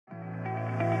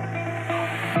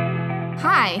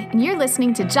Hi, and you're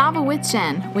listening to Java with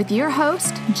Jen with your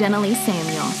host, Jenna Lee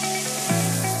Samuel.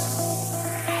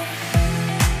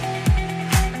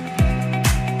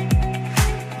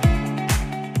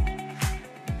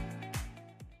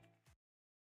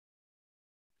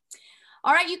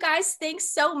 All right, you guys, thanks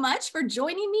so much for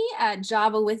joining me at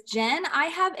Java with Jen. I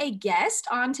have a guest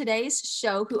on today's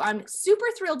show who I'm super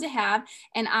thrilled to have,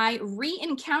 and I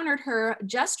re-encountered her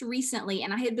just recently,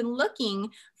 and I had been looking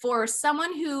for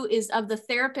someone who is of the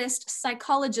therapist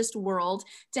psychologist world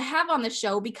to have on the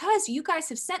show because you guys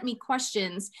have sent me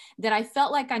questions that I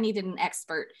felt like I needed an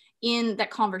expert in that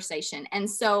conversation. And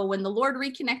so when the Lord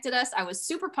reconnected us, I was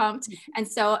super pumped. And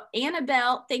so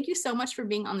Annabelle, thank you so much for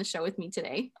being on the show with me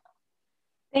today.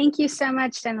 Thank you so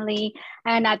much, Jenna Lee.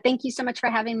 And thank you so much for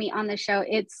having me on the show.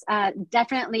 It's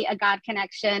definitely a God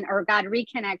connection or God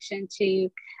reconnection to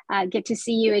get to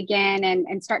see you again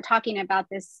and start talking about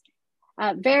this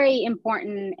very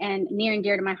important and near and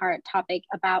dear to my heart topic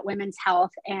about women's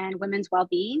health and women's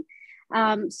well-being.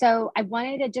 So I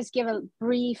wanted to just give a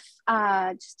brief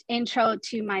just intro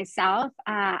to myself.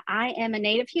 I am a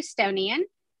native Houstonian.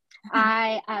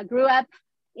 I grew up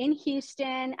in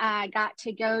Houston. I got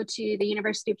to go to the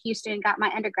University of Houston, got my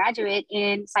undergraduate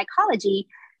in psychology,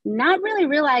 not really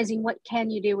realizing what can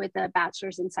you do with a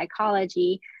bachelor's in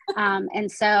psychology.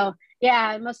 And so,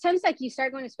 yeah, most times like you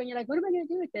start going to school and you're like, what am I going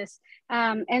to do with this?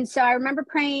 And so I remember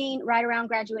praying right around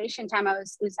graduation time. It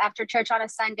was after church on a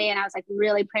Sunday, and I was like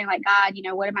really praying like, God, you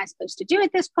know, what am I supposed to do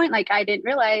at this point? Like I didn't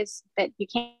realize that you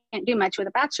can't do much with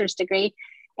a bachelor's degree.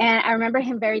 And I remember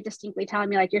him very distinctly telling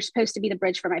me, like, you're supposed to be the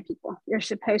bridge for my people. You're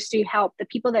supposed to help the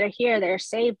people that are here, that are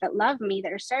saved, that love me,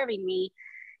 that are serving me,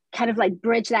 kind of like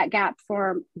bridge that gap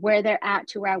for where they're at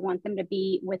to where I want them to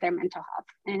be with their mental health.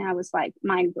 And I was like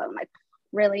mind blown, like,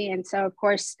 really? And so, of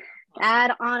course,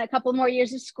 add on a couple more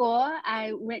years of school,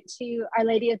 I went to Our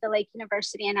Lady of the Lake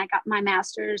University and I got my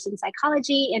master's in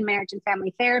psychology in marriage and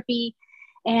family therapy,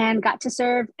 and got to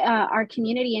serve our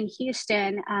community in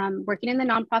Houston, working in the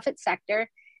nonprofit sector.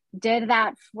 Did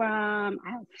that from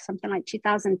something like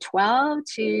 2012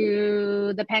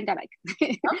 to the pandemic.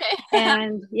 Okay.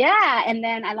 And yeah, and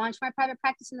then I launched my private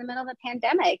practice in the middle of the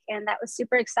pandemic, and that was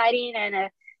super exciting and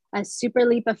a super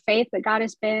leap of faith. But God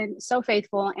has been so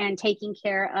faithful and taking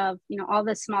care of, you know, all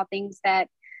the small things that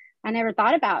I never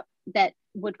thought about that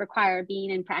would require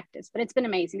being in practice. But it's been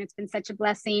amazing. It's been such a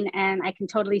blessing, and I can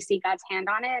totally see God's hand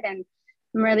on it. And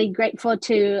I'm really grateful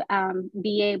to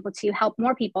be able to help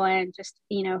more people and just,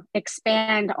 you know,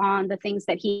 expand on the things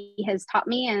that he has taught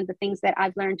me and the things that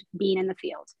I've learned being in the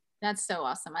field. That's so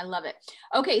awesome. I love it.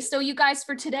 Okay. So you guys,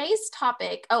 for today's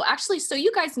topic, so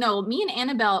you guys know me and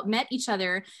Annabelle met each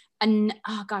other and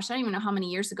oh gosh, I don't even know how many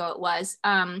years ago it was.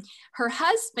 Her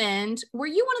husband, were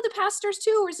you one of the pastors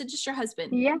too, or is it just your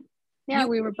husband? Yeah,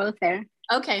 we were both there.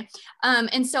 Okay.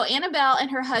 And so Annabelle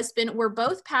and her husband were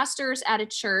both pastors at a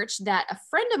church that a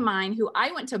friend of mine who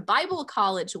I went to Bible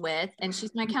college with, and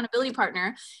she's my accountability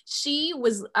partner, she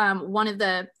was one of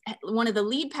the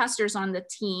lead pastors on the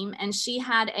team, and she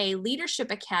had a leadership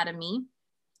academy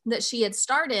that she had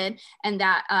started, and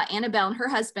that Annabelle and her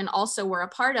husband also were a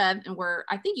part of, and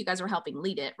I think you guys were helping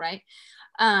lead it, right?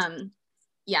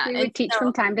 Yeah. We would teach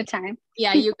from time to time.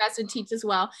 Yeah, you guys would teach as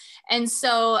well. And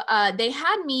so they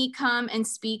had me come and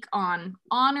speak on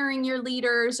honoring your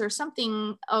leaders or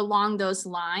something along those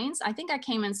lines. I think I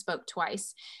came and spoke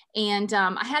twice. And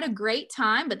I had a great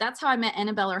time, but that's how I met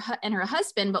Annabelle and her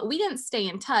husband, but we didn't stay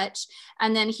in touch.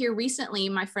 And then here recently,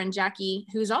 my friend Jackie,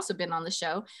 who's also been on the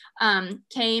show,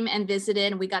 came and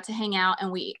visited, and we got to hang out,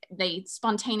 and they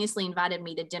spontaneously invited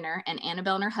me to dinner, and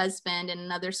Annabelle and her husband and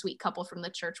another sweet couple from the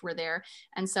church were there.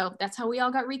 And so that's how we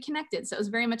all got reconnected. So it was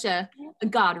very much a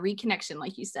God reconnection,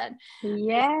 like you said.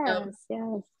 Yes.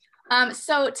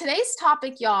 So today's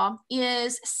topic, y'all,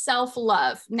 is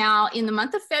self-love. Now, in the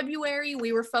month of February,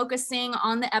 we were focusing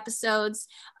on the episodes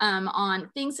on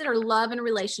things that are love and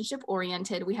relationship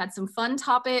oriented. We had some fun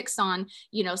topics on,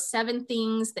 7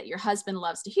 things that your husband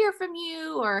loves to hear from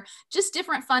you, or just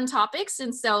different fun topics.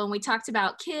 And we talked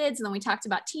about kids, and then we talked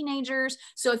about teenagers.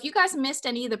 So if you guys missed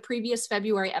any of the previous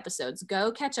February episodes, go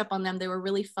catch up on them. They were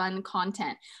really fun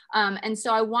content. And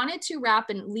so I wanted to wrap,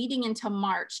 and leading into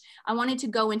March, I wanted to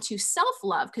go into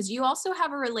self-love, because you also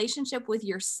have a relationship with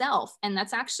yourself, and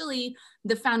that's actually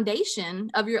the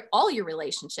foundation of all your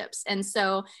relationships. And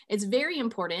so it's very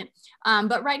important.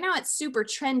 But right now it's super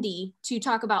trendy to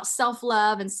talk about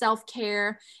self-love and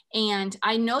self-care. And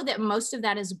I know that most of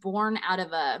that is born out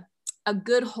of a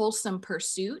good, wholesome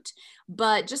pursuit.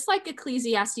 But just like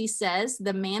Ecclesiastes says,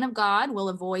 the man of God will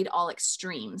avoid all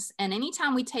extremes. And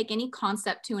anytime we take any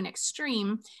concept to an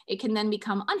extreme, it can then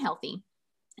become unhealthy.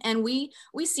 And we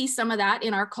see some of that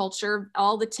in our culture.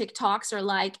 All the TikToks are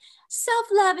like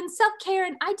self-love and self-care,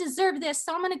 and I deserve this,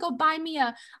 so I'm going to go buy me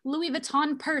a Louis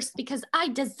Vuitton purse because I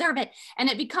deserve it. And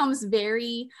it becomes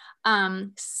very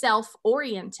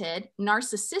self-oriented,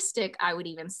 narcissistic, I would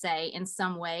even say, in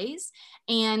some ways.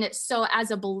 And so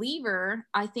as a believer,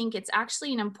 I think it's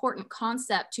actually an important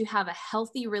concept to have a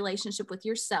healthy relationship with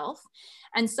yourself.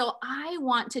 And so I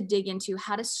want to dig into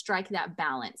how to strike that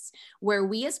balance where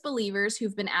we as believers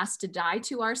who've been asked to die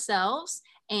to ourselves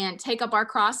and take up our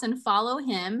cross and follow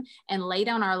him and lay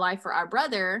down our life for our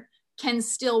brother can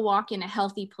still walk in a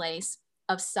healthy place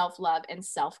of self-love and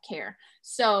self-care.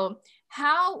 So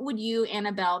how would you,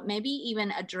 Annabelle, maybe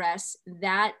even address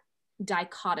that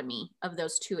dichotomy of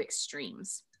those two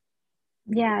extremes?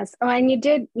 Yes. Oh, and you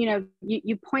did,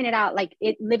 you pointed out like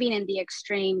it living in the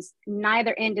extremes,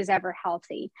 neither end is ever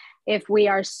healthy. If we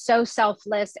are so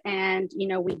selfless and,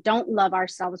 we don't love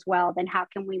ourselves well, then how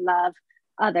can we love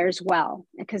others well?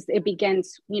 Because it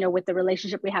begins, with the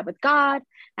relationship we have with God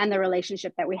and the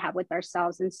relationship that we have with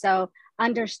ourselves. And so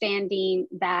understanding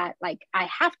that, like, I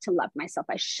have to love myself.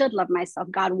 I should love myself.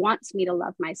 God wants me to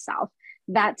love myself.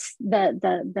 That's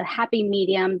the happy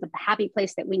medium, the happy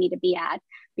place that we need to be at.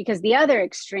 Because the other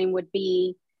extreme would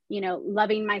be,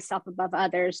 loving myself above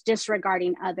others,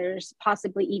 disregarding others,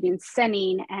 possibly even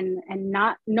sinning and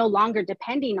no longer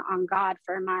depending on God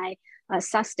for my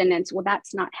sustenance. Well,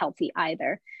 that's not healthy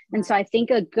either. And so I think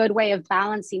a good way of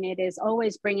balancing it is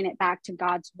always bringing it back to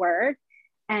God's word.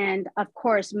 And of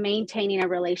course, maintaining a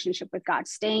relationship with God,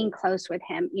 staying close with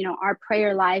him. Our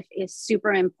prayer life is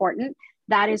super important.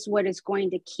 That is what is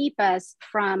going to keep us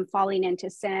from falling into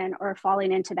sin or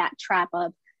falling into that trap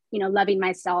of, loving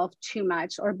myself too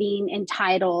much or being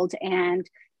entitled and,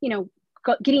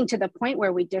 getting to the point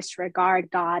where we disregard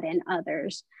God and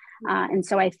others. And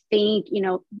so I think,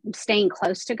 staying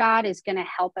close to God is going to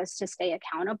help us to stay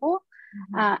accountable,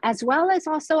 as well as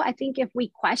also, I think if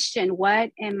we question,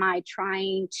 what am I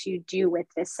trying to do with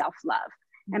this self-love?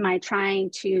 Am I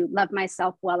trying to love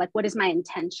myself well? Like, what is my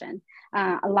intention?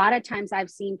 A lot of times I've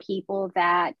seen people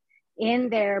that in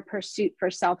their pursuit for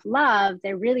self-love,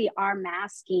 they really are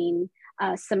masking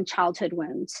some childhood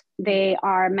wounds. They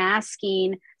are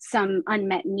masking some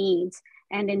unmet needs.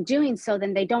 And in doing so,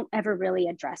 then they don't ever really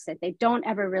address it. They don't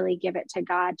ever really give it to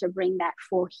God to bring that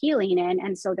full healing in.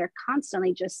 And so they're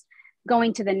constantly just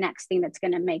going to the next thing that's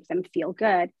going to make them feel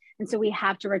good. And so we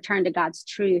have to return to God's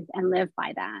truth and live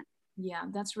by that. Yeah,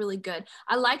 that's really good.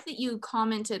 I like that you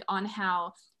commented on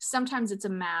how sometimes it's a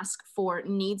mask for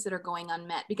needs that are going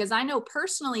unmet, because I know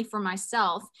personally for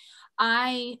myself,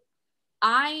 I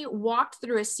walked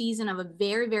through a season of a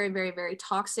very, very, very, very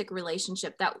toxic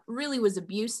relationship that really was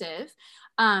abusive.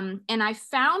 And I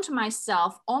found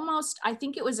myself almost, I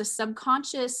think it was a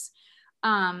subconscious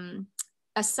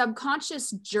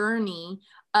journey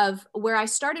of where I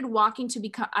started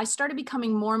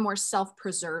becoming more and more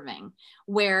self-preserving,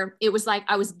 where it was like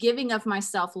I was giving of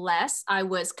myself less. I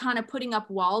was kind of putting up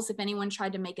walls if anyone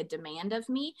tried to make a demand of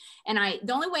me. And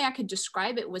the only way I could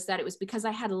describe it was that it was because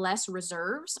I had less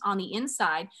reserves on the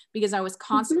inside, because I was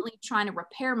constantly trying to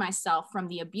repair myself from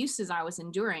the abuses I was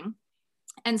enduring.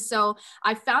 And so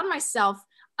I found myself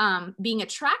being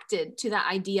attracted to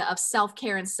that idea of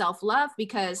self-care and self-love,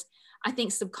 because I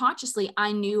think subconsciously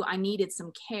I knew I needed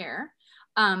some care,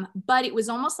 but it was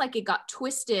almost like it got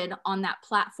twisted on that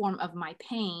platform of my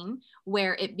pain,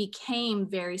 where it became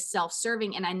very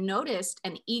self-serving. And I noticed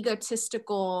an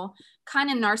egotistical, kind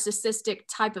of narcissistic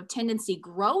type of tendency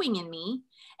growing in me.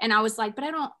 And I was like, but I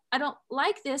don't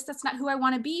like this. That's not who I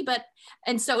want to be.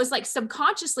 And so it was like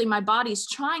subconsciously my body's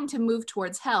trying to move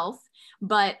towards health,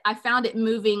 but I found it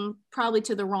moving probably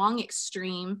to the wrong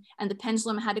extreme, and the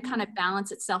pendulum had to kind of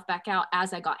balance itself back out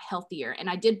as I got healthier. And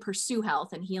I did pursue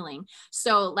health and healing.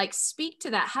 So like, speak to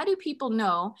that. How do people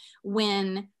know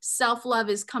when self-love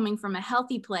is coming from a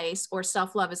healthy place or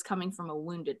self-love is coming from a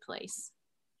wounded place?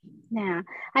 Yeah,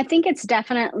 I think it's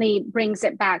definitely brings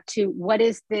it back to, what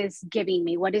is this giving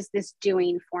me? What is this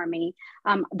doing for me?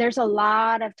 There's a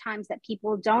lot of times that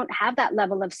people don't have that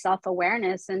level of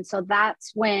self-awareness. And so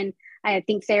that's when I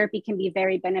think therapy can be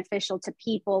very beneficial to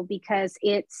people, because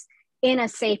it's in a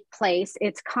safe place,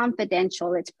 it's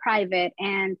confidential, it's private,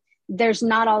 and there's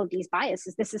not all of these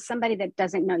biases. This is somebody that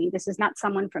doesn't know you. This is not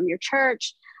someone from your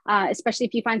church, especially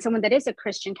if you find someone that is a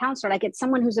Christian counselor. Like, it's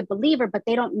someone who's a believer, but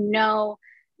they don't know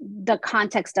the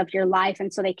context of your life.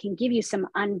 And so they can give you some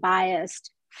unbiased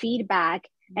feedback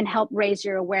and help raise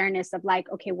your awareness of like,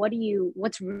 okay,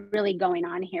 what's really going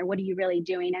on here? What are you really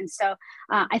doing? And so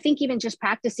I think even just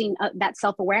practicing that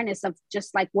self-awareness of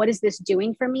just like, what is this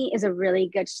doing for me, is a really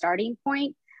good starting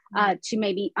point. to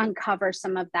maybe uncover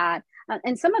some of that.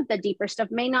 And some of the deeper stuff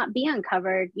may not be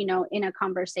uncovered, in a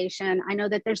conversation. I know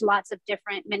that there's lots of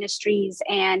different ministries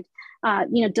and,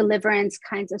 deliverance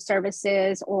kinds of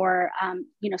services, or,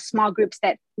 small groups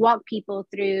that walk people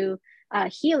through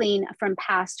healing from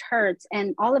past hurts.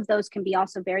 And all of those can be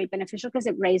also very beneficial because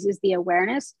it raises the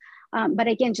awareness. But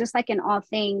again, just like in all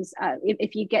things,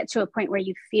 if you get to a point where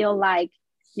you feel like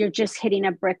you're just hitting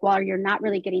a brick wall, or you're not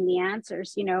really getting the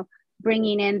answers,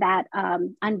 bringing in that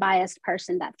unbiased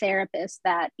person, that therapist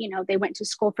that, they went to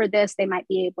school for this, they might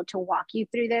be able to walk you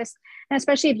through this. And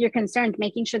especially if you're concerned,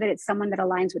 making sure that it's someone that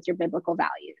aligns with your biblical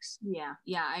values.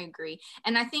 Yeah, I agree.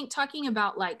 And I think talking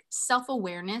about like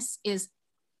self-awareness is,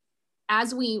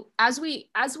 as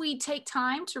we take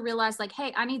time to realize like,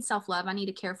 hey, I need self-love, I need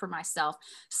to care for myself.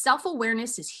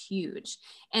 Self-awareness is huge.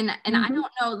 And I don't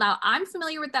know, now I'm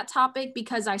familiar with that topic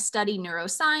because I study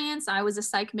neuroscience. I was a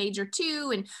psych major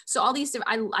too. And so all these,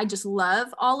 I just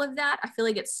love all of that. I feel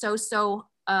like it's so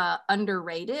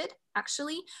underrated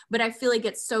actually, but I feel like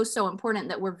it's so important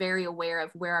that we're very aware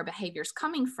of where our behavior is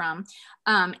coming from.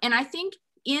 And I think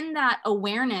in that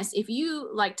awareness, if you,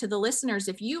 like, to the listeners,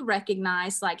 if you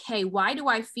recognize like, hey, why do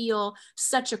I feel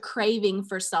such a craving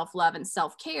for self-love and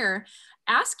self-care?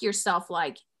 Ask yourself,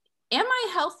 like, am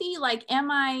I healthy? Like,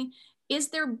 is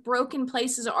there broken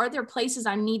places? Or are there places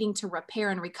I'm needing to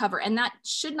repair and recover? And that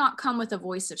should not come with a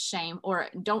voice of shame, or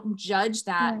don't judge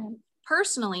that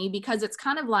personally, because it's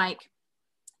kind of like,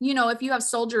 if you have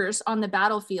soldiers on the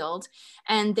battlefield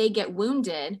and they get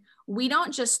wounded, we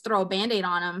don't just throw a Band-Aid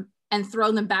on them and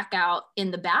throw them back out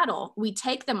in the battle. We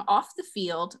take them off the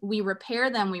field, we repair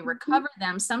them, we recover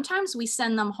them. Sometimes we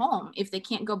send them home if they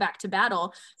can't go back to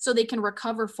battle so they can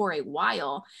recover for a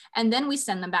while, and then we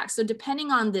send them back. So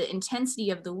depending on the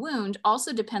intensity of the wound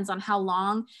also depends on how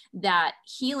long that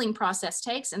healing process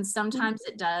takes. And sometimes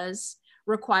it does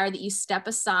require that you step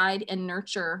aside and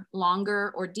nurture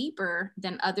longer or deeper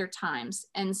than other times.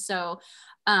 And so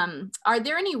are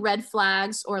there any red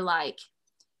flags or like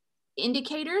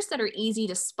indicators that are easy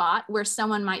to spot where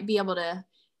someone might be able to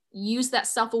use that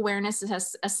self-awareness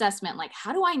assessment? Like,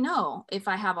 how do I know if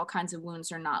I have all kinds of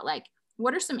wounds or not? Like,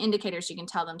 what are some indicators you can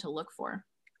tell them to look for?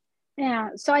 Yeah.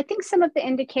 So I think some of the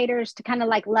indicators to kind of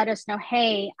like let us know,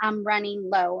 hey, I'm running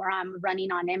low or I'm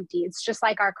running on empty. It's just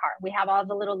like our car. We have all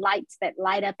the little lights that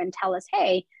light up and tell us,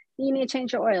 hey, you need to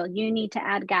change your oil. You need to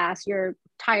add gas. Your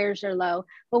tires are low.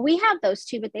 But we have those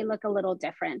too, but they look a little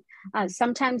different.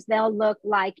 Sometimes they'll look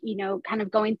like, kind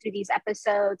of going through these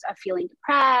episodes of feeling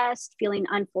depressed, feeling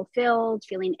unfulfilled,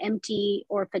 feeling empty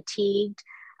or fatigued.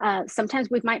 Sometimes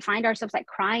we might find ourselves like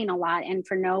crying a lot, and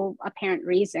for no apparent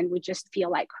reason, we just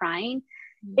feel like crying.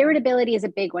 Irritability is a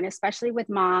big one, especially with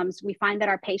moms. We find that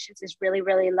our patience is really,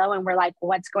 really low, and we're like,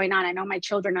 what's going on? I know my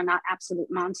children are not absolute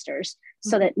monsters.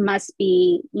 So that must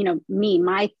be, me,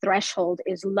 my threshold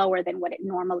is lower than what it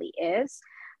normally is.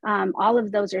 All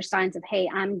of those are signs of, hey,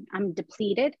 I'm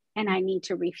depleted and I need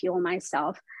to refuel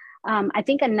myself. I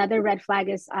think another red flag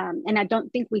is, and I don't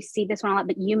think we see this one a lot,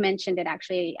 but you mentioned it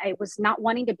actually, I was not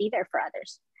wanting to be there for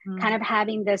others, kind of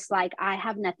having this, like, I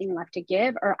have nothing left to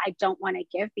give, or I don't want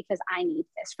to give because I need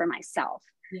this for myself.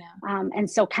 And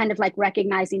so kind of like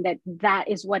recognizing that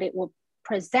is what it will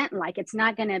present like. It's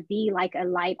not going to be like a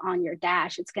light on your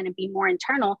dash. It's going to be more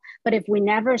internal. But if we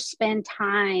never spend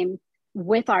time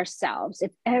with ourselves,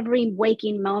 if every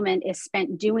waking moment is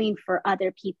spent doing for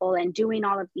other people and doing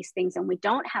all of these things, and we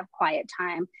don't have quiet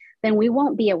time, then we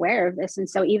won't be aware of this. And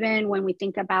so even when we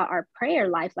think about our prayer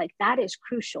life, like, that is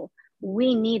crucial.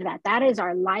 We need that. That is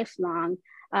our lifeline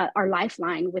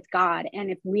with God.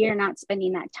 And if we are not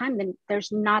spending that time, then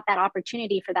there's not that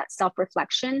opportunity for that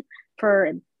self-reflection,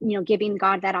 for, giving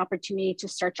God that opportunity to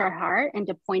search our heart and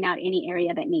to point out any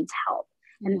area that needs help.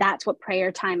 And that's what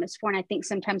prayer time is for. And I think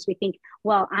sometimes we think,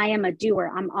 well, I am a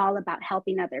doer, I'm all about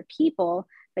helping other people,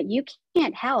 but you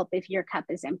can't help if your cup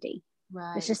is empty.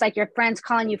 Right. It's just like your friends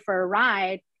calling you for a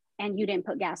ride and you didn't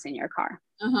put gas in your car.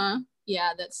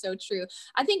 Yeah, that's so true.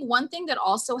 I think one thing that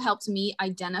also helped me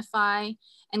identify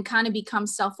and kind of become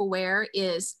self-aware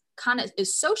is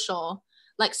social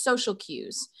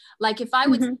cues. Like, if I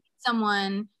would see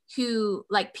someone who,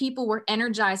 like, people were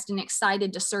energized and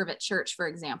excited to serve at church, for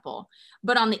example,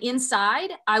 but on the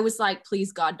inside, I was like,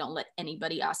 please God, don't let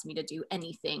anybody ask me to do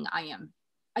anything.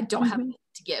 I don't have anything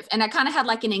to give. And I kind of had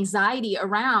like an anxiety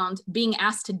around being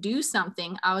asked to do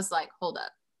something. I was like, hold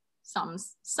up,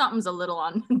 something's a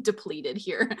little depleted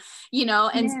here,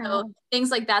 and so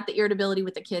things like that, the irritability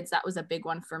with the kids, that was a big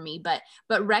one for me. But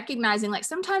recognizing, like,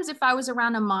 sometimes if I was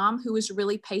around a mom who was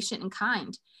really patient and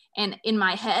kind, and in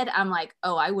my head, I'm like,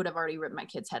 oh, I would have already ripped my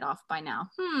kid's head off by now.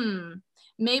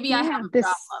 maybe I have a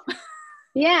problem.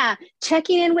 Yeah,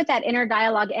 checking in with that inner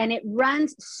dialogue, and it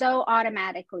runs so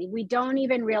automatically. We don't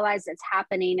even realize it's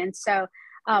happening. And so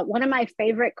one of my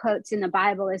favorite quotes in the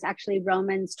Bible is actually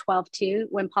Romans 12:2,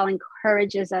 when Paul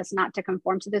encourages us not to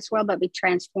conform to this world, but be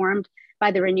transformed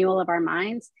by the renewal of our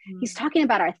minds. He's talking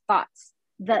about our thoughts.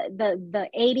 The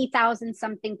 80,000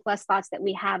 something plus thoughts that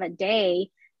we have a day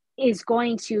is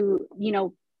going to,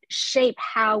 shape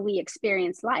how we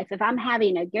experience life. If I'm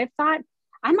having a good thought,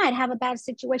 I might have a bad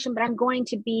situation, but I'm going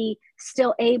to be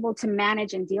still able to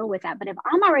manage and deal with that. But if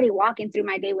I'm already walking through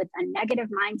my day with a negative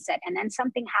mindset and then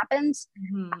something happens,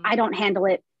 I don't handle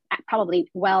it probably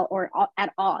well or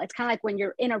at all. It's kind of like when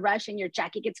you're in a rush and your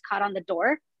jacket gets caught on the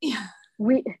door. Yeah.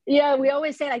 We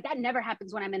always say like that never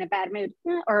happens when I'm in a bad mood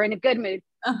or in a good mood.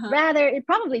 Rather, it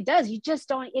probably does. You just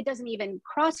don't, it doesn't even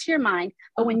cross your mind.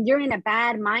 But when you're in a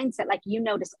bad mindset, like you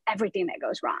notice everything that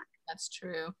goes wrong. That's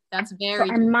true. That's very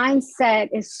so our mindset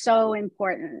is so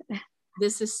important.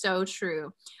 This is so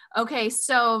true. Okay,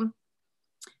 so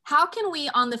how can we,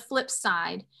 on the flip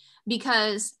side,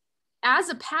 because as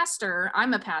a pastor,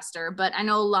 I'm a pastor, but I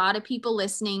know a lot of people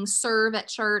listening serve at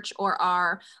church or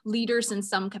are leaders in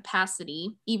some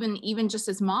capacity, even just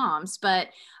as moms. But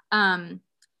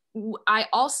I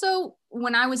also,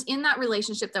 when I was in that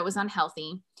relationship that was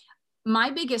unhealthy,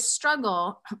 my biggest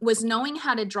struggle was knowing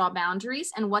how to draw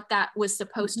boundaries and what that was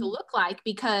supposed to look like.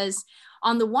 Because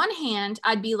on the one hand,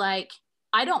 I'd be like,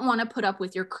 I don't want to put up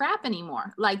with your crap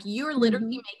anymore. Like you're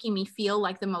literally making me feel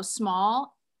like the most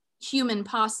small human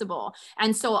possible.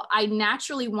 And so I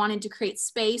naturally wanted to create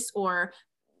space or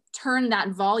turn that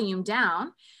volume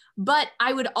down. But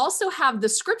I would also have the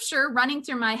scripture running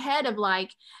through my head of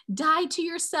like, die to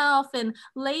yourself and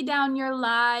lay down your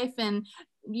life. And,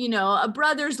 a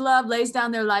brother's love lays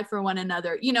down their life for one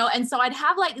another, and so I'd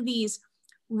have like these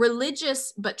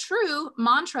religious but true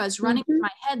mantras running through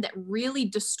my head that really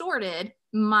distorted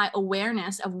my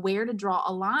awareness of where to draw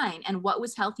a line and what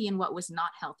was healthy and what was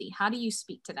not healthy. How do you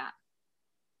speak to that?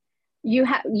 You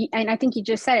have, and I think you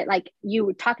just said it, like you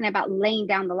were talking about laying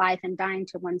down the life and dying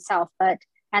to oneself. But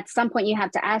at some point you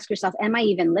have to ask yourself, am I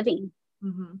even living?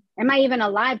 Am I even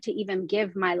alive to even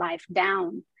give my life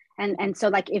down? And so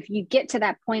like, if you get to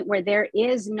that point where there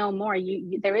is no more,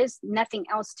 there is nothing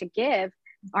else to give,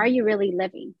 are you really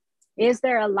living? Is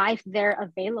there a life there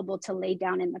available to lay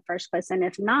down in the first place? And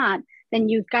if not, then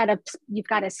you've got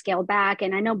to scale back.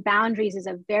 And I know boundaries is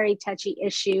a very touchy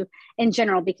issue in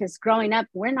general, because growing up,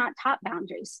 we're not taught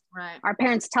boundaries. Right. Our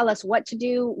parents tell us what to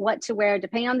do, what to wear,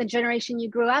 depending on the generation you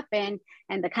grew up in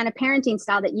and the kind of parenting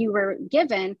style that you were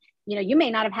given. You may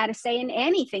not have had a say in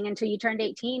anything until you turned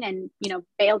 18 and,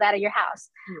 bailed out of your house.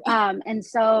 Yeah. And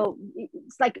so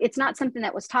it's like, it's not something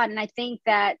that was taught. And I think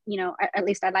that, at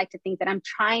least I'd like to think that I'm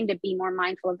trying to be more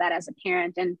mindful of that as a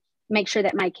parent and make sure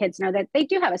that my kids know that they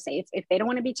do have a say. If they don't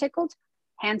want to be tickled,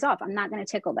 hands off. I'm not going to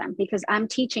tickle them, because I'm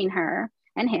teaching her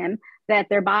and him that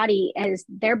their body is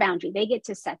their boundary. They get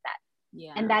to set that.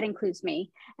 Yeah. And that includes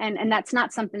me. And that's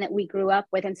not something that we grew up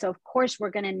with. And so of course we're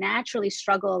going to naturally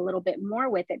struggle a little bit more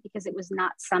with it, because it was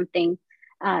not something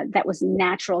that was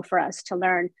natural for us to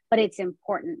learn. But it's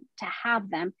important to have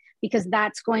them, because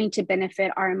that's going to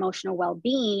benefit our emotional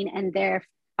well-being and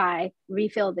thereby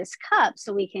refill this cup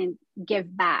so we can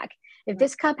give back. If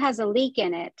this cup has a leak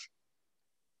in it,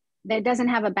 that doesn't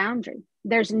have a boundary,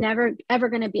 there's never ever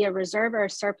going to be a reserve or a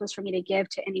surplus for me to give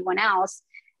to anyone else.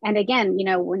 And again,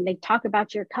 when they talk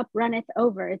about your cup runneth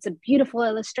over, it's a beautiful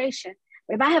illustration.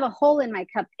 But if I have a hole in my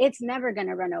cup, it's never going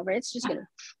to run over. It's just going to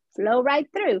flow right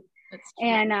through.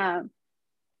 And,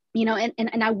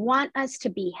 and I want us to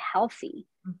be healthy.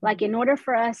 Like in order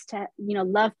for us to,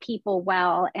 love people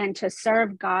well and to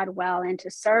serve God well and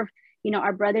to serve,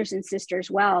 our brothers and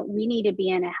sisters well, we need to be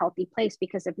in a healthy place,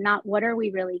 because if not, what are we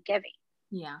really giving?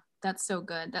 Yeah, that's so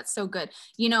good. That's so good.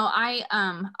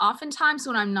 I oftentimes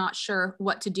when I'm not sure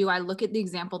what to do, I look at the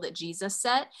example that Jesus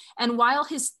set. And while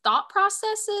his thought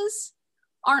processes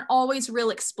aren't always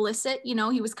real explicit,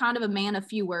 he was kind of a man of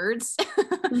few words,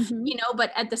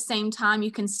 but at the same time,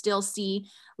 you can still see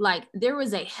like there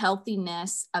was a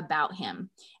healthiness about him.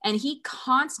 And he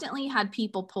constantly had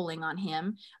people pulling on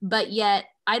him, but yet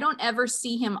I don't ever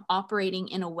see him operating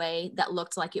in a way that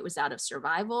looked like it was out of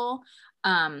survival.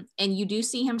 And you do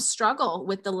see him struggle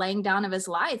with the laying down of his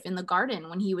life in the garden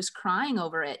when he was crying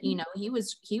over it. He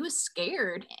was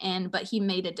scared, but he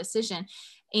made a decision.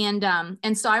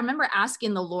 And so I remember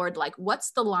asking the Lord, like,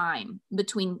 what's the line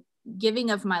between giving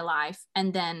of my life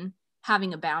and then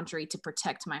having a boundary to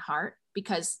protect my heart?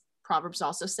 Because Proverbs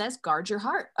also says, guard your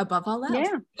heart above all else,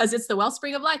 Yeah. because it's the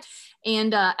wellspring of life.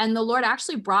 And the Lord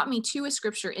actually brought me to a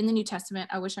scripture in the New Testament.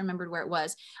 I wish I remembered where it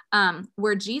was,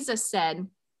 where Jesus said,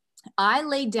 I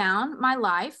lay down my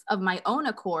life of my own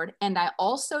accord, and I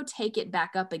also take it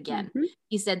back up again. Mm-hmm.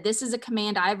 He said, this is a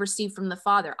command I have received from the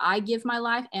Father. I give my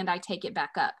life and I take it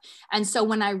back up. And so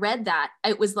when I read that,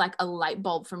 it was like a light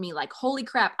bulb for me, like, holy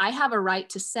crap, I have a right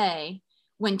to say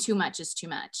when too much is too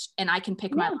much, and I can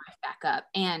pick my life back up.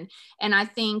 And I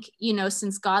think, you know,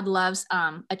 since God loves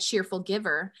a cheerful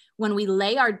giver, when we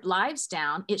lay our lives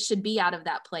down, it should be out of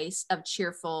that place of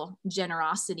cheerful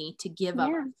generosity to give up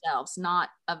ourselves, not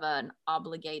of an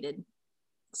obligated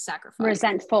sacrifice.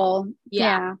 Resentful.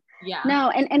 Yeah. No,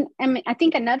 and I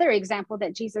think another example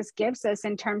that Jesus gives us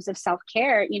in terms of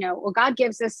self-care, you know, well, God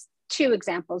gives us two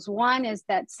examples. One is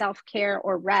that self-care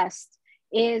or rest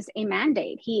is a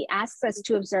mandate. He asks us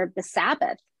to observe the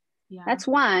Sabbath. Yeah. That's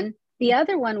one. The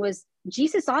other one was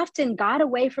Jesus often got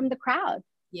away from the crowd.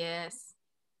 Yes.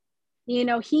 You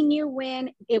know, he knew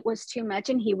when it was too much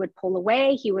and he would pull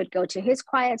away. He would go to his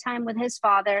quiet time with his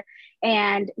Father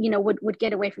and, you know, would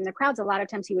get away from the crowds. A lot of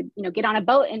times he would, you know, get on a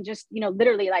boat and just, you know,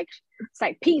 literally like, it's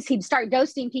like peace. He'd start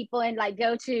ghosting people and like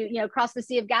go to, you know, cross the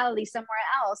Sea of Galilee somewhere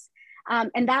else.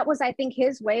 And that was, I think,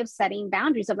 his way of setting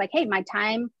boundaries of like, hey, my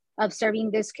time of serving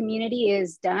this community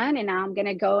is done, and now I'm going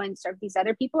to go and serve these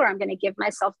other people, or I'm going to give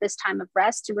myself this time of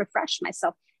rest to refresh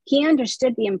myself. He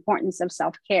understood the importance of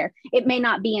self-care. It may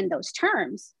not be in those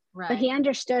terms, but he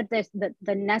understood the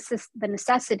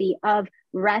necessity of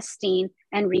resting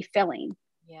and refilling.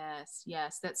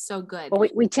 Yes, that's so good.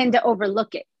 But we tend to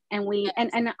overlook it. And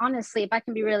and honestly, if I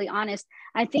can be really honest,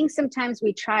 I think sometimes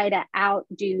we try to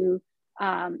outdo,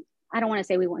 I don't want to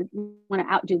say we want to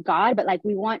outdo God, but like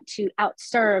we want to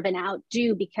outserve and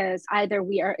outdo, because either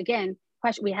we are, again,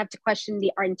 we have to question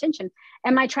our intention.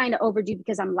 Am I trying to overdo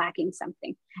because I'm lacking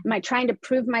something? Am I trying to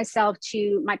prove myself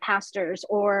to my pastors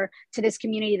or to this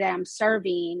community that I'm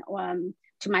serving,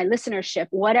 to my listenership,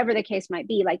 whatever the case might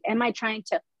be? Like, am I trying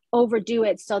to overdo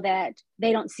it so that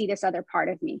they don't see this other part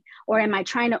of me? Or am I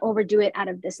trying to overdo it out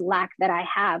of this lack that I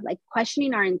have? Like,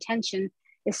 questioning our intention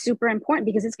is super important,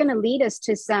 because it's going to lead us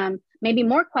to some, maybe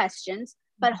more questions,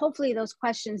 but hopefully those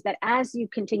questions that as you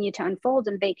continue to unfold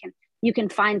them, you can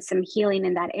find some healing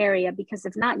in that area. Because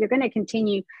if not, you're going to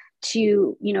continue to,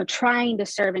 you know, trying to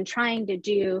serve and trying to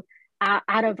do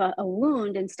out of a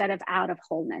wound instead of out of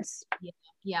wholeness.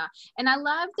 Yeah. And I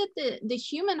love that the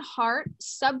human heart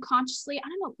subconsciously, I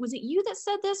don't know, was it you that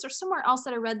said this or somewhere else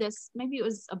that I read this? Maybe it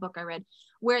was a book I read,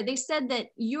 where they said that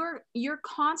you're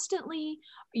constantly,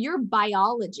 your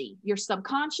biology, your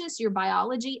subconscious, your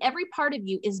biology, every part of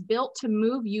you is built to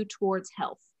move you towards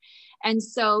health. And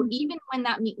so even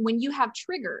when you have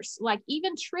triggers, like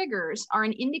even triggers are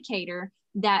an indicator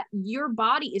that your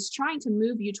body is trying to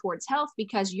move you towards health,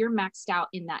 because you're maxed out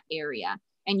in that area.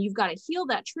 And you've got to heal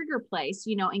that trigger place,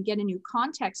 you know, and get a new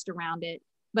context around it.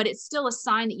 But it's still a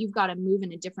sign that you've got to move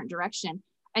in a different direction.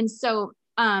 And so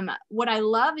what I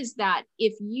love is that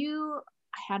if you,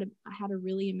 I had a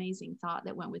really amazing thought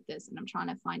that went with this, and I'm trying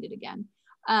to find it again.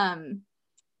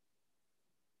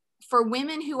 For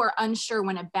women who are unsure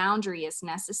when a boundary is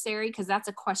necessary, because that's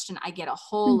a question I get a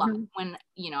whole lot when,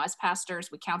 you know, as pastors,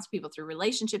 we counsel people through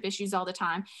relationship issues all the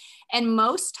time. And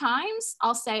most times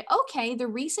I'll say, okay, the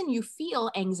reason you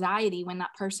feel anxiety when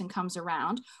that person comes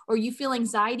around, or you feel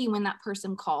anxiety when that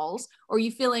person calls, or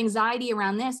you feel anxiety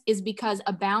around this, is because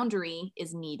a boundary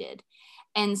is needed.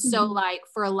 And so like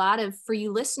for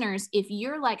you listeners, if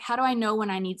you're like, how do I know when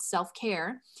I need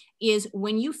self-care? Is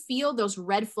when you feel those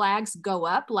red flags go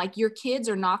up, like your kids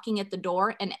are knocking at the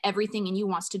door and everything in you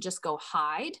wants to just go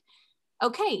hide.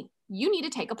 Okay, you need to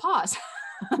take a pause.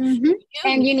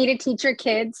 And you need to teach your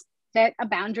kids that a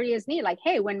boundary is needed. Like,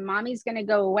 hey, when mommy's going to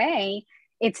go away,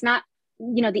 it's not,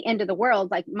 you know, the end of the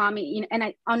world. Like mommy, you know, and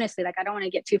I honestly, like, I don't want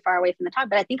to get too far away from the topic,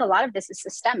 but I think a lot of this is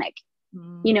systemic.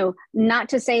 You know, not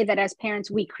to say that as parents,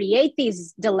 we create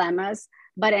these dilemmas,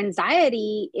 but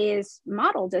anxiety is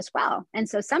modeled as well. And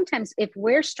so sometimes if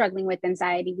we're struggling with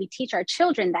anxiety, we teach our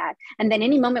children that. And then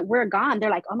any moment we're gone, they're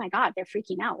like, oh my God, they're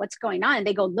freaking out. What's going on? And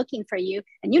they go looking for you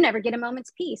and you never get a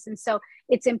moment's peace. And so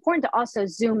it's important to also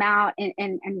zoom out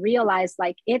and realize,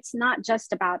 like, it's not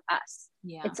just about us.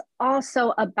 Yeah. It's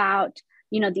also about,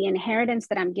 you know, the inheritance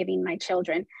that I'm giving my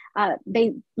children.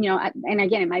 They, you know, and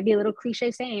again, it might be a little cliche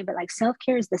saying, but like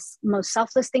self-care is the most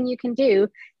selfless thing you can do.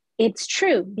 It's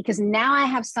true, because now I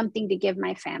have something to give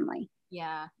my family.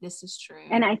 Yeah, this is true.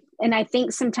 And I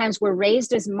think sometimes we're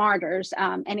raised as martyrs,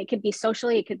 and it could be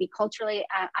socially, it could be culturally.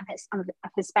 I'm of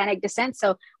Hispanic descent,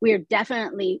 so we are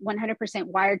definitely 100%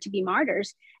 wired to be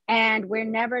martyrs, and we're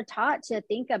never taught to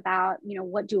think about,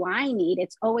 what do I need?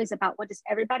 It's always about what does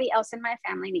everybody else in my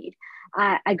family need.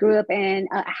 I grew up in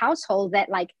a household that,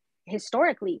 like,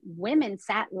 historically, women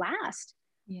sat last.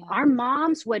 Yeah. Our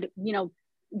moms would,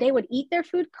 they would eat their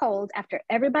food cold after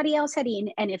everybody else had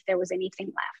eaten, and if there was anything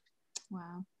left.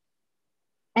 Wow.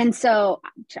 And so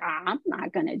I'm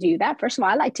not going to do that. First of all,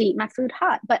 I like to eat my food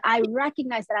hot, but I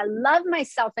recognize that I love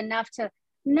myself enough to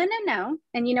no.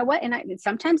 And you know what? And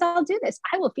sometimes I'll do this.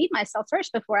 I will feed myself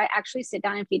first before I actually sit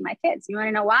down and feed my kids. You want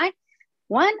to know why?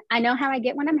 One, I know how I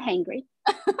get when I'm hangry.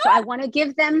 So I want to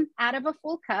give them out of a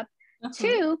full cup.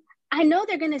 Two, I know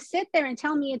they're going to sit there and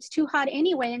tell me it's too hot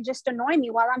anyway and just annoy me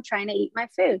while I'm trying to eat my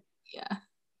food. Yeah.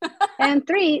 And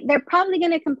three, they're probably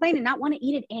going to complain and not want to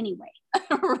eat it anyway.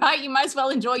 Right. You might as well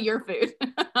enjoy your food.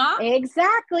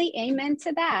 Exactly. Amen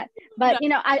to that. But,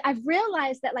 I've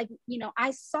realized that, like,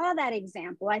 I saw that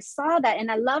example. I saw that.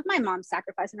 And I love my mom's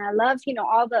sacrifice. And I love,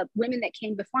 all the women that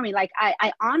came before me. Like,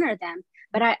 I honor them.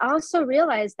 But I also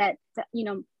realized that,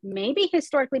 maybe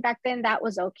historically back then that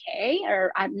was okay.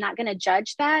 Or I'm not going to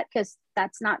judge that because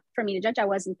that's not for me to judge. I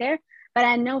wasn't there. But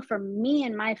I know for me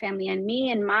and my family and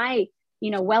me and my,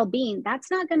 well-being,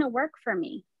 that's not going to work for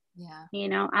me.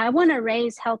 Yeah. I want to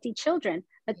raise healthy children,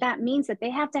 but that means that they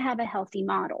have to have a healthy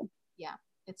model. Yeah,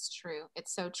 it's true.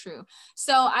 It's so true.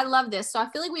 So I love this. So I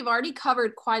feel like we've already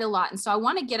covered quite a lot. And so I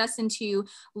want to get us into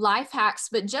life hacks,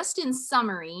 but just in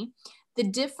summary,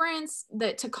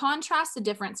 to contrast the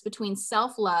difference between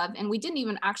self-love, and we didn't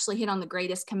even actually hit on the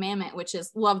greatest commandment, which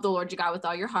is love the Lord your God with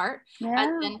all your heart. Yeah.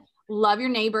 And then love your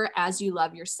neighbor as you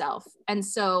love yourself. And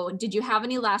so did you have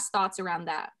any last thoughts around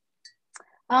that?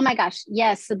 Oh my gosh.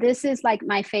 Yes. So this is like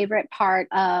my favorite part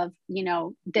of,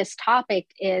 this topic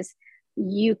is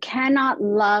you cannot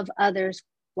love others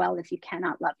well if you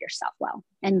cannot love yourself well.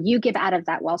 And you give out of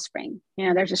that wellspring.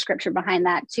 There's a scripture behind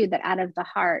that too, that out of the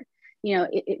heart,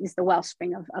 it is the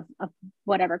wellspring of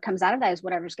whatever comes out of that is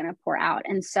whatever's going to pour out.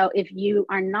 And so if you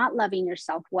are not loving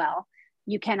yourself well,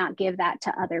 you cannot give that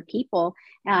to other people.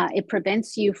 It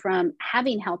prevents you from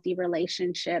having healthy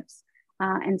relationships.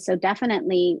 And so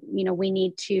definitely, we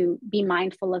need to be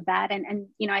mindful of that. And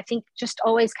I think just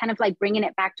always kind of like bringing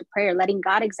it back to prayer, letting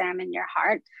God examine your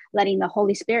heart, letting the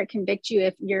Holy Spirit convict you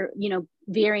if you're,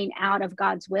 veering out of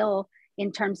God's will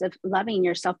in terms of loving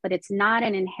yourself, but it's not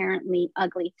an inherently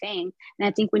ugly thing. And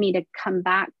I think we need to come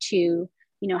back to,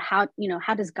 how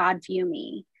does God view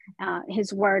me?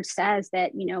 His word says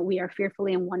that, we are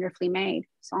fearfully and wonderfully made.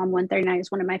 Psalm 139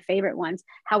 is one of my favorite ones.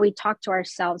 How we talk to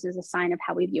ourselves is a sign of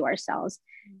how we view ourselves.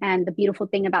 And the beautiful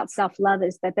thing about self-love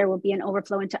is that there will be an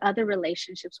overflow into other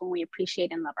relationships when we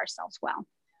appreciate and love ourselves well.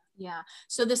 Yeah.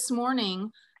 So this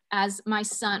morning, as my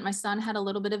son had a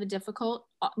little bit of a difficult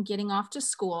getting off to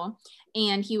school,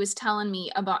 and he was telling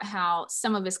me about how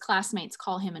some of his classmates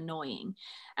call him annoying.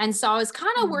 And so I was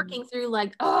kind of working through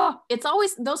like, it's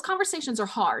always, those conversations are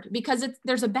hard because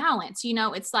there's a balance,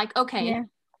 it's like, okay, yeah.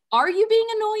 Are you being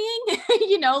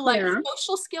annoying?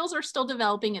 Social skills are still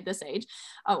developing at this age,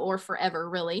 or forever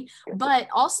really, but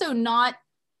also not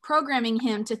programming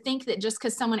him to think that just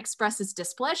because someone expresses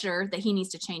displeasure that he needs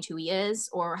to change who he is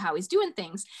or how he's doing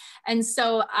things. And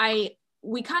so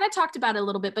we kind of talked about it a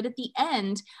little bit, but at the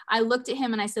end, I looked at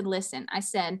him and I said, listen, I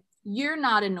said, you're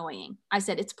not annoying. I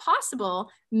said, it's possible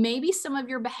maybe some of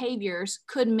your behaviors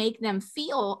could make them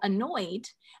feel annoyed.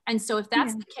 And so if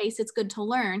that's the case, it's good to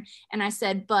learn. And I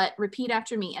said, but repeat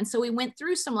after me. And so we went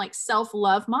through some like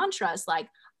self-love mantras, like,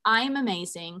 I am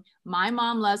amazing. My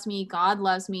mom loves me. God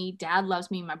loves me. Dad loves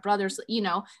me. My brothers,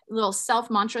 little self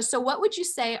mantras. So what would you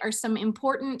say are some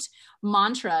important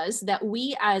mantras that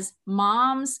we as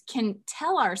moms can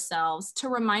tell ourselves to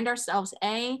remind ourselves,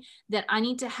 that I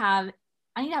need to have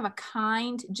a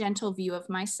kind, gentle view of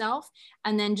myself,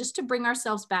 and then just to bring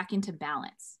ourselves back into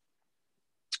balance?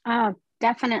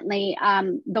 Definitely.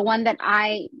 The one that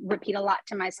I repeat a lot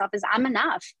to myself is I'm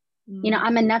enough.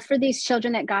 I'm enough for these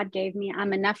children that God gave me.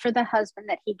 I'm enough for the husband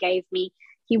that he gave me.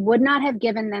 He would not have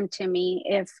given them to me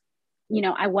if,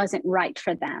 I wasn't right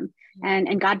for them.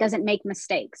 And God doesn't make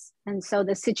mistakes. And so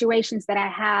the situations that I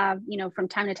have, from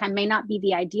time to time may not be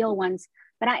the ideal ones,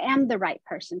 but I am the right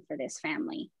person for this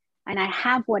family. And I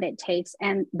have what it takes.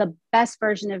 And the best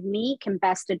version of me can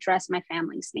best address my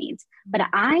family's needs. But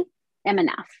I am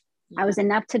enough. I was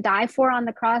enough to die for on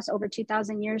the cross over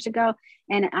 2,000 years ago.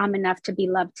 And I'm enough to be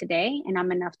loved today. And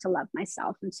I'm enough to love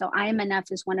myself. And so I am enough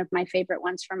is one of my favorite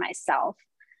ones for myself.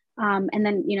 And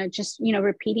then, just,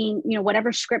 repeating,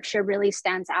 whatever scripture really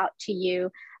stands out to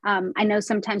you. I know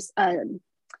sometimes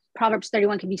Proverbs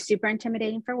 31 can be super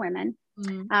intimidating for women.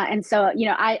 And so,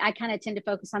 I kind of tend to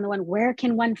focus on the one, where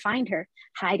can one find her?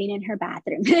 Hiding in her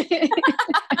bathroom.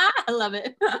 I love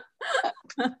it.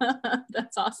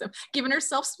 That's awesome. Giving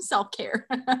herself some self-care.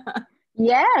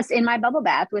 Yes, in my bubble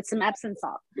bath with some Epsom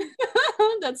salt.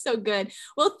 That's so good.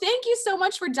 Well, thank you so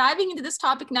much for diving into this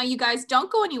topic. Now, you guys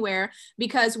don't go anywhere,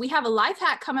 because we have a life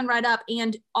hack coming right up.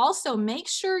 And also make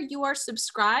sure you are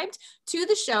subscribed to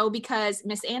the show, because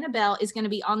Miss Annabelle is going to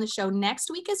be on the show next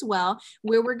week as well,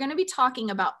 where we're going to be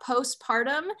talking about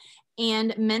postpartum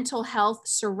and mental health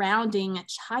surrounding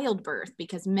childbirth,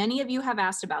 because many of you have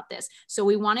asked about this. So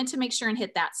we wanted to make sure and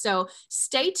hit that. So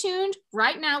stay tuned.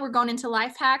 Right now we're going into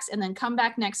life hacks, and then come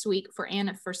back next week for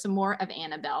some more of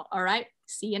Annabelle. All right.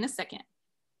 See you in a second.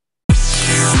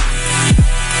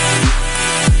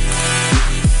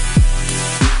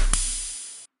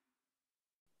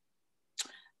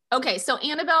 Okay. So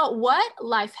Annabelle, what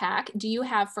life hack do you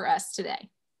have for us today?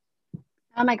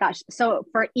 Oh my gosh. So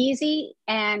for easy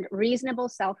and reasonable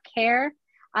self-care,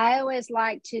 I always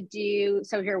like to do,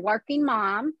 so if you're a working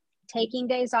mom, taking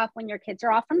days off when your kids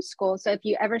are off from school. So if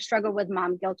you ever struggle with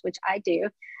mom guilt, which I do,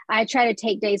 I try to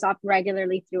take days off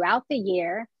regularly throughout the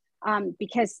year.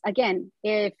 Because again,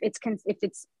 if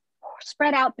it's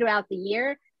spread out throughout the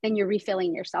year, then you're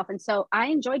refilling yourself. And so I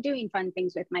enjoy doing fun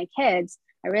things with my kids.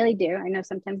 I really do. I know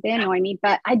sometimes they annoy me,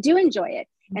 but I do enjoy it.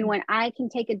 And when I can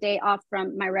take a day off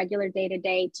from my regular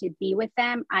day-to-day to be with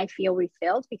them, I feel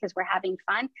refilled, because we're having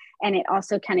fun. And it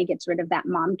also kind of gets rid of that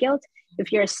mom guilt.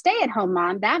 If you're a stay-at-home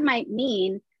mom, that might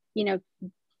mean, I'm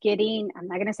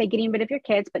not going to say getting rid of your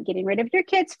kids, but getting rid of your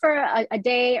kids for a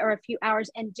day or a few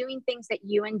hours, and doing things that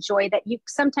you enjoy that you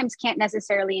sometimes can't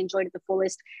necessarily enjoy to the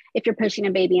fullest if you're pushing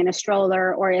a baby in a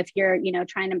stroller, or if you're,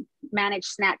 trying to manage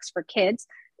snacks for kids.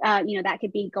 That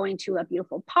could be going to a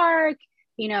beautiful park,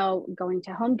 going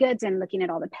to Home Goods and looking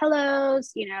at all the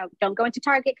pillows. Don't go into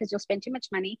Target because you'll spend too much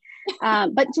money.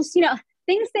 But just,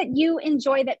 things that you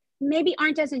enjoy that maybe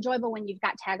aren't as enjoyable when you've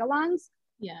got tag-alongs.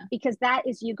 Yeah. Because that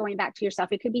is you going back to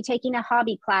yourself. It could be taking a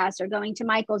hobby class, or going to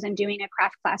Michael's and doing a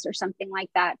craft class or something like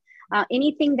that.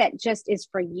 Anything that just is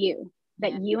for you,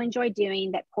 that you enjoy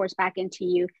doing, that pours back into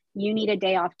you. You need a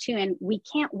day off too. And we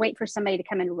can't wait for somebody to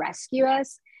come and rescue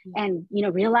us and,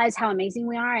 realize how amazing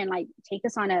we are, and like take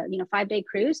us on a, 5-day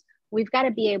cruise. We've got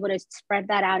to be able to spread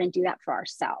that out and do that for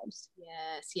ourselves.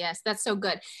 Yes. That's so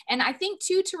good. And I think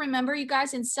too, to remember, you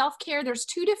guys, in self-care, there's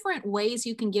 2 different ways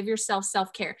you can give yourself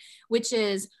self-care, which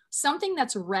is something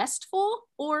that's restful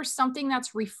or something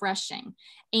that's refreshing.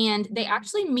 And they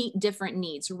actually meet different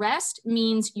needs. Rest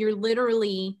means you're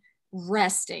literally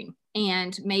resting,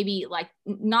 and maybe like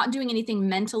not doing anything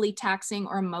mentally taxing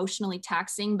or emotionally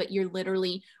taxing, but you're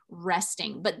literally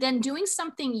resting. But then doing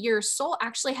something your soul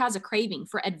actually has a craving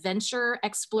for: adventure,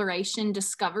 exploration,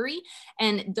 discovery.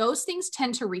 And those things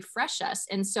tend to refresh us.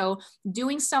 And so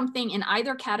doing something in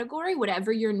either category,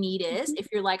 whatever your need is, if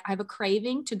you're like, I have a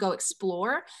craving to go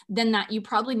explore, then that you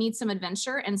probably need some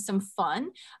adventure and some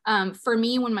fun. For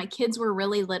me, when my kids were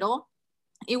really little,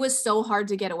 it was so hard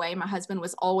to get away. My husband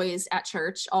was always at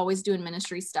church, always doing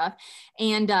ministry stuff.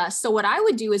 And so what I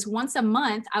would do is once a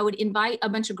month, I would invite a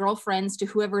bunch of girlfriends to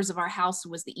whoever's of our house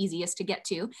was the easiest to get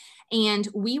to. And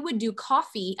we would do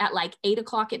coffee at like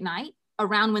 8:00 at night,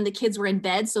 around when the kids were in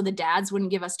bed, so the dads wouldn't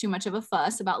give us too much of a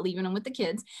fuss about leaving them with the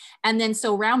kids. And then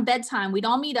so around bedtime, we'd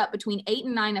all meet up between 8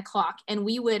 and 9 o'clock, and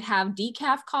we would have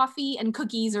decaf coffee and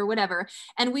cookies or whatever.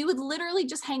 And we would literally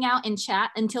just hang out and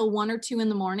chat until 1 or 2 in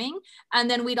the morning. And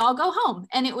then we'd all go home.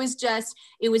 And it was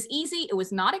easy. It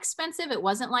was not expensive. It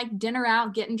wasn't like dinner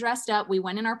out, getting dressed up. We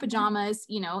went in our pajamas,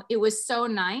 it was so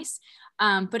nice.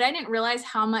 But I didn't realize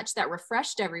how much that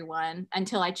refreshed everyone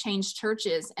until I changed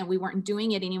churches and we weren't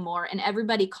doing it anymore. And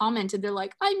everybody commented, they're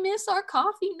like, I miss our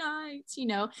coffee nights,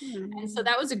 Mm-hmm. And so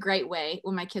that was a great way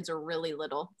when my kids were really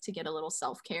little to get a little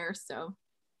self-care. So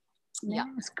yeah,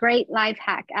 it's great life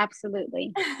hack.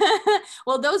 Absolutely.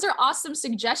 Well, those are awesome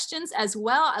suggestions as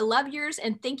well. I love yours.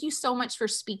 And thank you so much for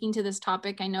speaking to this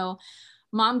topic. I know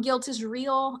mom guilt is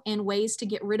real, and ways to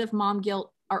get rid of mom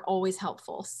guilt are always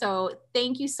helpful. So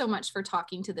thank you so much for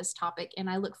talking to this topic. And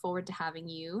I look forward to having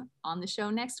you on the show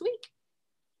next week.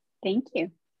 Thank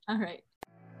you. All right.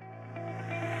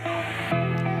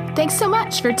 Thanks so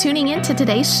much for tuning in to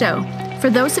today's show. For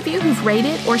those of you who've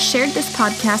rated or shared this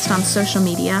podcast on social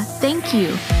media, thank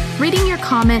you. Reading your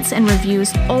comments and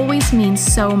reviews always means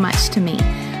so much to me.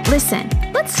 Listen,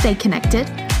 let's stay connected.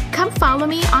 Come follow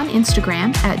me on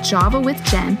Instagram at Java with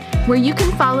Jen, where you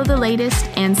can follow the latest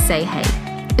and say hey.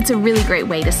 It's a really great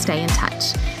way to stay in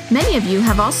touch. Many of you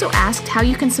have also asked how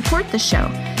you can support the show.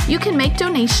 You can make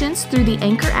donations through the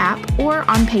Anchor app or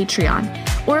on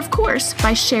Patreon, or of course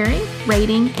by sharing,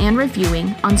 rating, and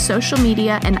reviewing on social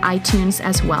media and iTunes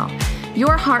as well.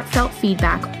 Your heartfelt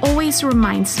feedback always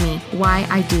reminds me why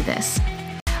I do this.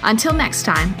 Until next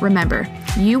time, remember,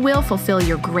 you will fulfill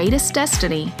your greatest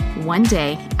destiny one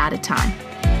day at a time.